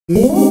I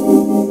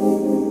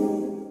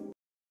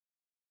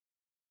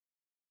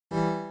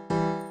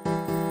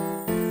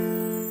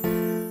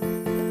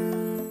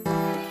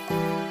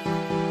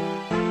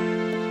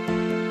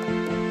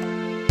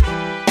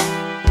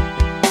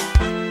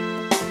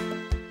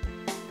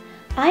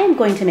am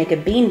going to make a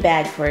bean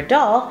bag for a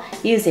doll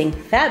using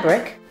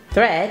fabric,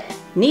 thread,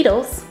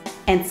 needles,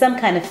 and some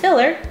kind of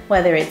filler,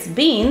 whether it's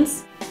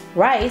beans,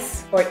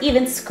 rice, or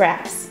even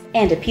scraps,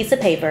 and a piece of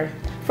paper.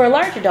 For a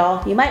larger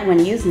doll, you might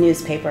want to use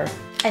newspaper.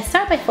 I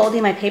start by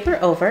folding my paper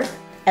over.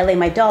 I lay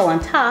my doll on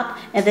top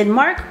and then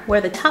mark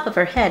where the top of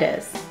her head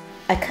is.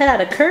 I cut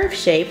out a curved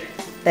shape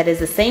that is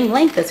the same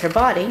length as her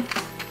body,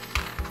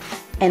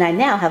 and I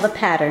now have a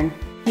pattern.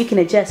 You can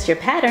adjust your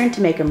pattern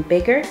to make them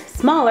bigger,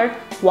 smaller,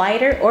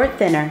 wider, or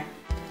thinner.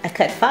 I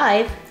cut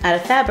 5 out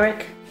of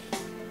fabric.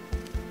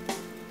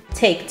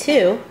 Take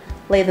 2,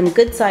 lay them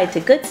good side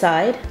to good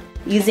side.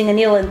 Using a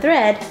needle and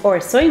thread or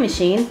a sewing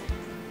machine,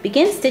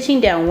 begin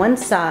stitching down one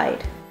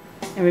side.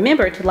 And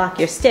remember to lock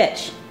your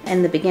stitch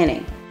in the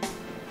beginning.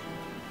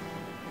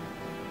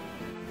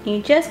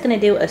 You're just going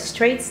to do a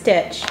straight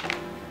stitch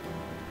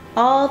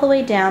all the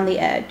way down the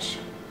edge.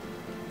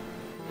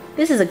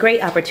 This is a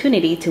great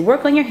opportunity to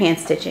work on your hand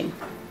stitching.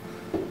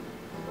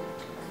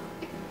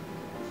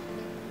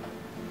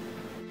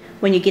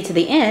 When you get to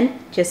the end,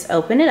 just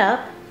open it up.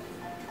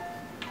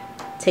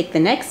 Take the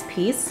next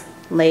piece,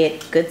 lay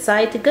it good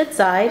side to good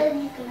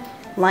side,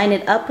 line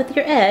it up with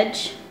your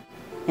edge,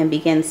 and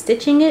begin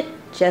stitching it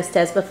just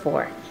as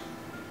before.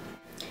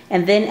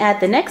 And then add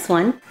the next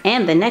one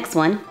and the next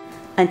one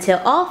until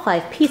all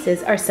 5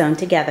 pieces are sewn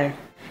together.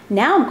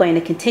 Now I'm going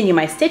to continue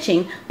my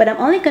stitching, but I'm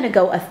only going to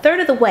go 1/3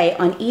 of the way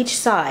on each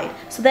side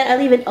so that I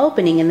leave an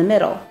opening in the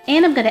middle.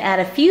 And I'm going to add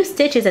a few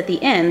stitches at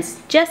the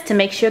ends just to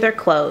make sure they're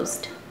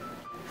closed.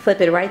 Flip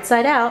it right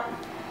side out.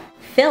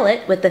 Fill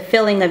it with the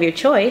filling of your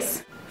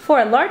choice. For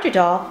a larger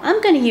doll,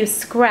 I'm going to use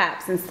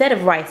scraps instead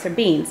of rice or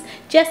beans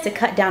just to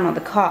cut down on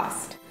the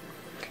cost.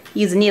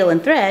 Use a needle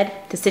and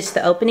thread to stitch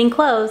the opening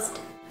closed.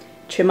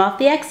 Trim off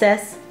the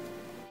excess.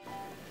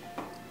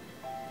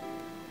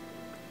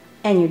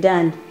 And you're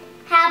done.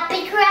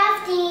 Happy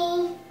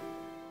crafting!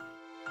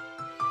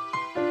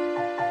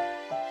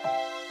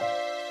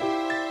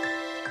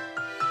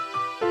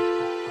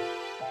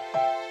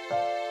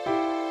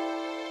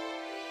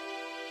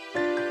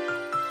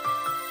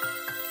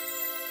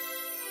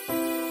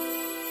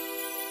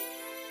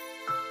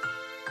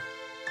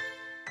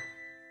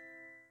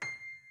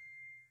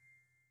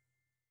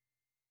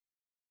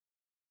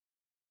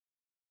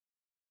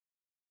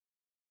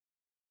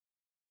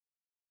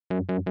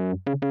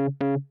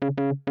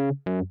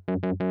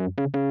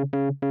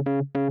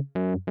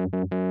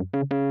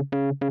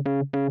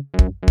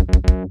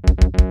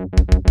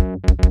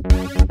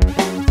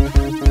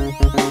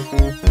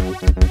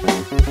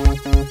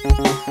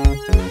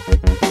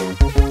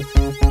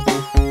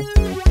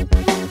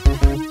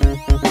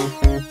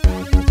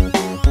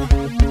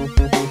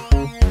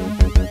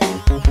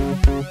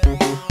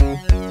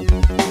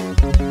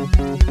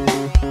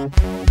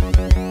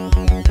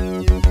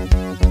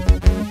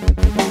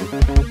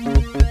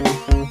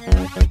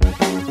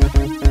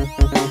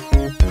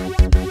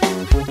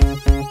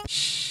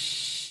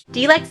 Do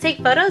you like to take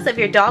photos of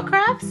your doll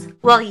crafts?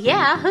 Well,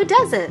 yeah, who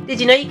doesn't? Did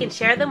you know you can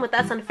share them with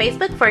us on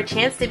Facebook for a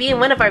chance to be in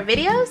one of our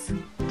videos?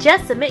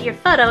 Just submit your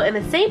photo in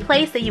the same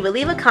place that you would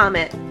leave a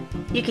comment.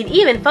 You can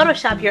even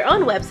Photoshop your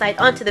own website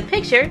onto the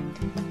picture.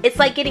 It's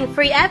like getting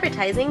free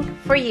advertising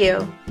for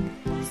you.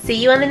 See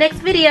you on the next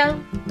video.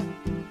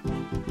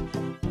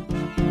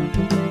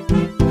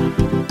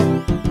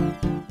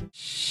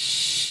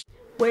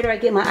 Where do I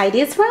get my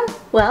ideas from?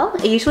 Well,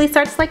 it usually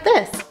starts like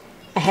this.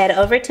 I head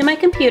over to my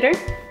computer.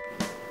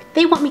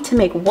 They want me to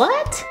make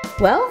what?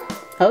 Well,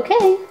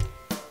 okay.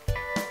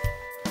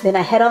 Then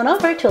I head on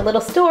over to a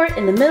little store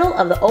in the middle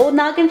of the Old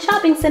Noggin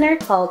Shopping Center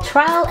called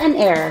Trial and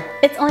Error.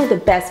 It's only the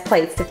best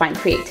place to find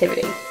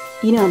creativity.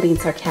 You know I'm being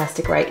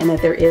sarcastic, right? And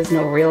that there is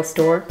no real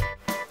store.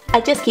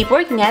 I just keep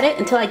working at it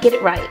until I get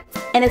it right.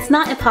 And it's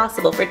not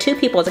impossible for 2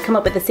 people to come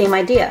up with the same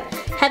idea.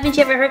 Haven't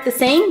you ever heard the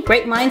saying,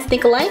 great minds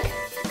think alike?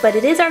 But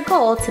it is our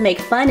goal to make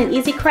fun and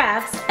easy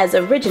crafts as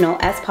original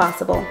as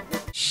possible.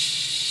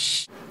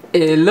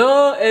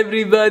 Hello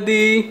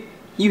everybody!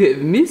 You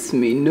have missed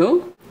me,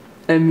 no?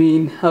 I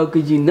mean, how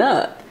could you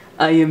not?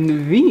 I am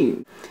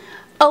Naveen.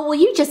 Oh, will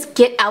you just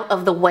get out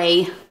of the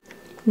way?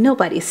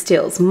 Nobody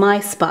steals my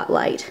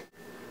spotlight.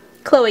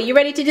 Chloe, you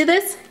ready to do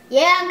this?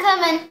 Yeah, I'm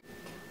coming.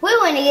 We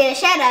want to give a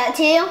shout out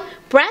to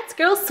Bratz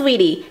Girl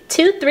Sweetie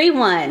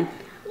 231.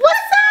 What's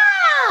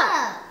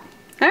up?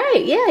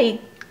 Alright, yeah, you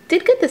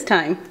did good this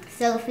time.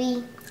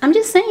 Sophie. I'm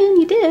just saying,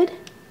 you did.